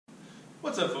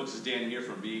What's up, folks? It's Dan here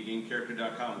from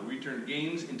BeAGameCharacter.com, where we turn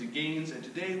games into gains, and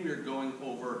today we are going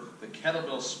over the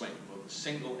kettlebell swing, both the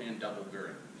single and double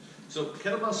variant. So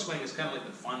kettlebell swing is kind of like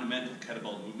the fundamental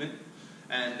kettlebell movement,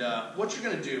 and what you're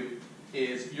going to do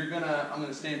is I'm going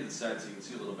to stand to the side so you can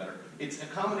see a little better. It's a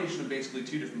combination of basically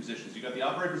two different positions. You've got the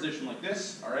upright position like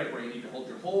this, all right, where you need to hold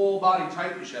your whole body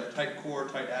tight. You should have tight core,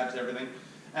 tight abs, everything.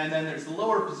 And then there's the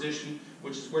lower position,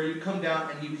 which is where you come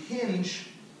down and you hinge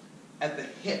at the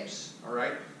hips, all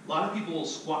right? A lot of people will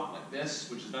squat like this,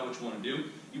 which is not what you want to do.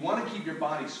 You want to keep your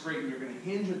body straight, and you're going to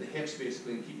hinge at the hips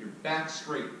basically and keep your back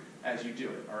straight as you do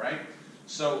it, all right?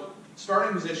 So,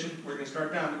 starting position, we're going to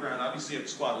start down the ground. Obviously, you have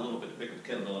to squat a little bit to pick up the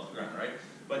kettlebell off the ground, right?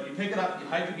 But you pick it up, you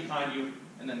hike it behind you,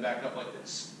 and then back up like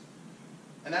this.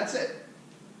 And that's it.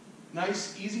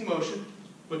 Nice, easy motion,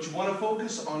 but you want to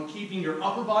focus on keeping your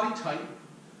upper body tight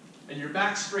and your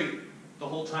back straight the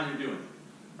whole time you're doing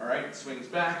it. All right? Swings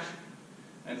back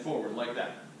and forward like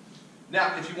that.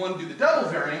 Now, if you want to do the double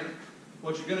variant,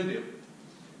 what you're going to do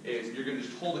is you're going to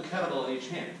just hold a kettlebell in each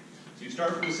hand. So you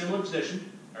start from a similar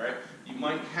position, all right? You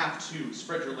might have to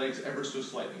spread your legs ever so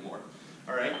slightly more,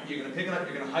 all right? You're going to pick it up,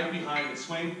 you're going to hike behind and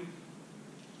swing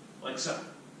like so.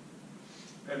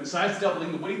 And besides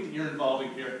doubling the weight that you're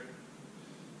involving here,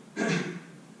 so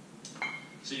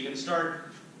you're going to start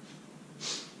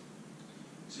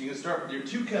with your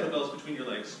two kettlebells between your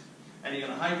legs, and you're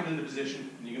going to hike it into position,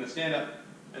 and you're going to stand up,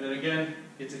 and then again,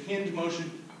 it's a hinge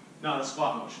motion, not a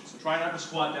squat motion. So try not to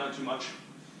squat down too much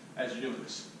as you're doing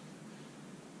this.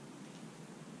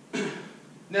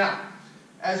 Now,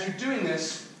 as you're doing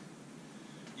this,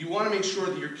 you want to make sure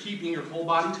that you're keeping your whole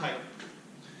body tight,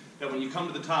 that when you come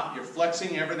to the top, you're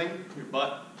flexing everything, your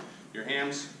butt, your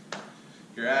hams,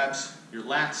 your abs, your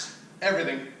lats,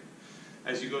 everything,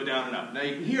 as you go down and up. Now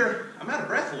you can hear, I'm out of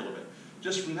breath a little bit,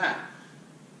 just from that.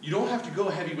 You don't have to go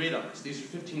heavy weight on this. These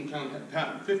are 15-pound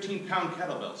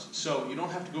kettlebells, so you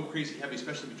don't have to go crazy heavy,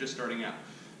 especially if you're just starting out.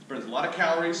 It burns a lot of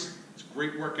calories. It's a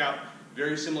great workout.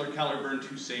 Very similar calorie burn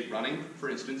to, say, running, for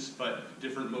instance, but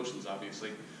different motions, obviously.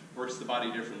 Works the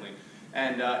body differently.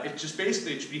 And it just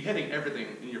basically, it should be hitting everything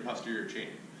in your posterior chain.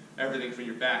 Everything from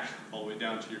your back all the way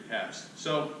down to your calves.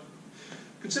 So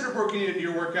consider working it into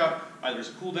your workout, either as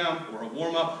a cool down or a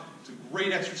warm-up. It's a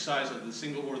great exercise of the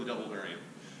single or the double variant.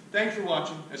 Thanks for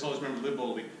watching. As always, remember, live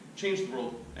boldly, change the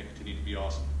world, and continue to be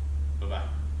awesome. Bye-bye.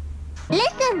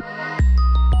 Listen.